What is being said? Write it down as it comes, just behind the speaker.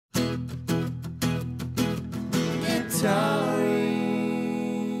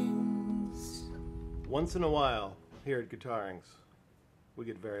Guitarings. Once in a while, here at Guitarings, we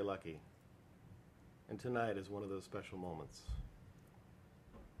get very lucky. And tonight is one of those special moments.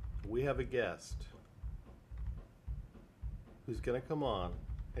 We have a guest who's going to come on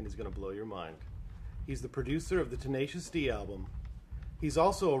and he's going to blow your mind. He's the producer of the Tenacious D album. He's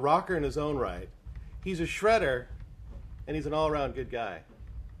also a rocker in his own right. He's a shredder, and he's an all-around good guy.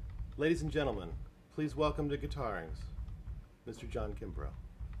 Ladies and gentlemen, please welcome to Guitarings, Mr. John Kimbrough.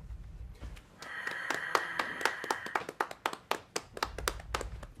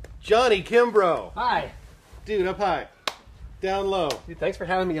 Johnny Kimbrough. Hi. Dude, up high. Down low. Dude, thanks for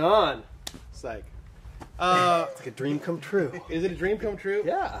having me on. Psych. It's like a dream come true. Is it a dream come true?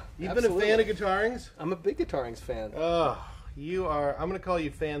 Yeah. You've absolutely. been a fan of Guitarings? I'm a big Guitarings fan. Oh, you are. I'm going to call you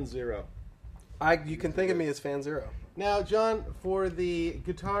Fan Zero. You can think of me as Fan Zero. Now, John, for the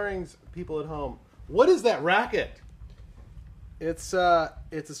Guitarings people at home, what is that racket? It's a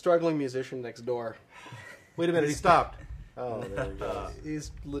struggling musician next door. Wait a minute, he stopped. Oh, there he goes.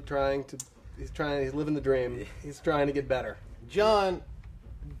 He's living the dream. He's trying to get better. John,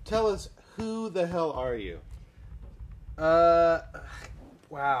 tell us, who the hell are you?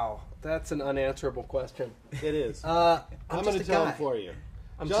 Wow, that's an unanswerable question. It is. I'm going to tell him for you.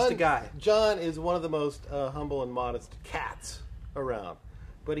 I'm just a guy. John is one of the most humble and modest cats around,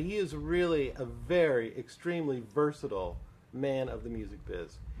 but he is really a very extremely versatile man of the music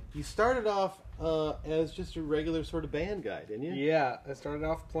biz. You started off as just a regular sort of band guy, didn't you? Yeah, I started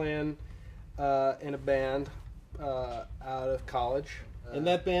off playing in a band out of college. And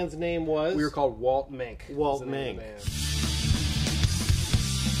that band's name was? We were called Walt Mink. Walt Mink.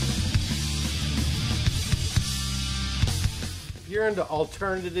 If you're into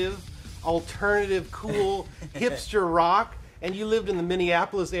alternative, cool, hipster rock, and you lived in the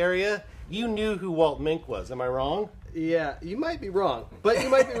Minneapolis area, you knew who Walt Mink was. Am I wrong? Yeah, you might be wrong, but you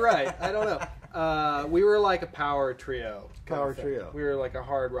might be right. I don't know. We were like a power trio. Power trio. We were like a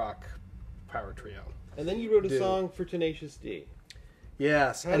hard rock power trio. And then you wrote a song for Tenacious D.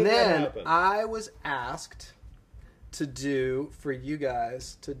 Yes, How and did that then happen? I was asked to do, for you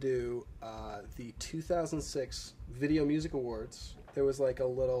guys, to do the 2006 Video Music Awards. There was like a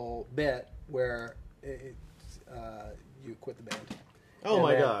little bit where you quit the band. Oh and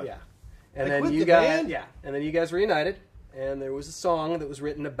my then, God. Yeah. And I then quit you the guys, band? yeah, and then you guys reunited, and there was a song that was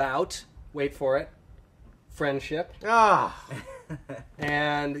written about, wait for it, friendship. Ah.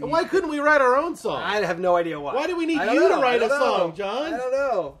 And Why couldn't we write our own song? I have no idea why. Why do we need I don't you know. to write I a don't know. song, John? I don't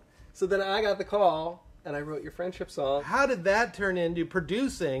know. So then I got the call, and I wrote your friendship song. How did that turn into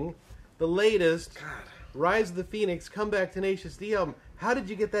producing the latest Rise of the Phoenix Comeback Tenacious D album? How did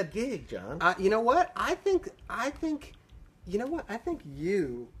you get that gig, John? You know what? I think, you know what? I think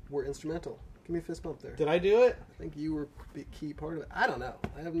you were instrumental. Give me a fist bump there. Did I do it? I think you were a key part of it. I don't know.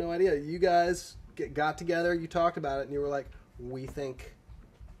 I have no idea. You guys got together, you talked about it, and you were like, we think...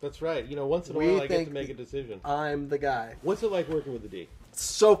 That's right. You know, once in a while I get to make a decision. I'm the guy. What's it like working with the D? It's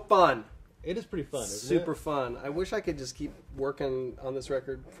so fun. It is pretty fun, isn't Super it? fun. I wish I could just keep working on this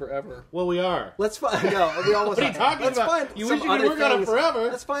record forever. Well, we are. Let's find. No, we almost. What are you talking let's about? Find You some wish you could other work on it things. forever.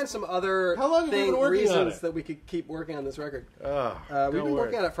 Let's find some other How long have we been working on reasons it? that we could keep working on this record. Oh, We've been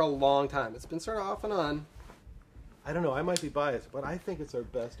working on it for a long time. It's been sort of off and on. I don't know. I might be biased, but I think it's our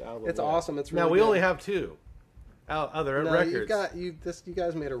best album. It's yet. awesome. It's really now we good. only have two other records. You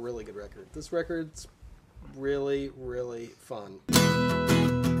guys made a really good record. This record's really, really fun.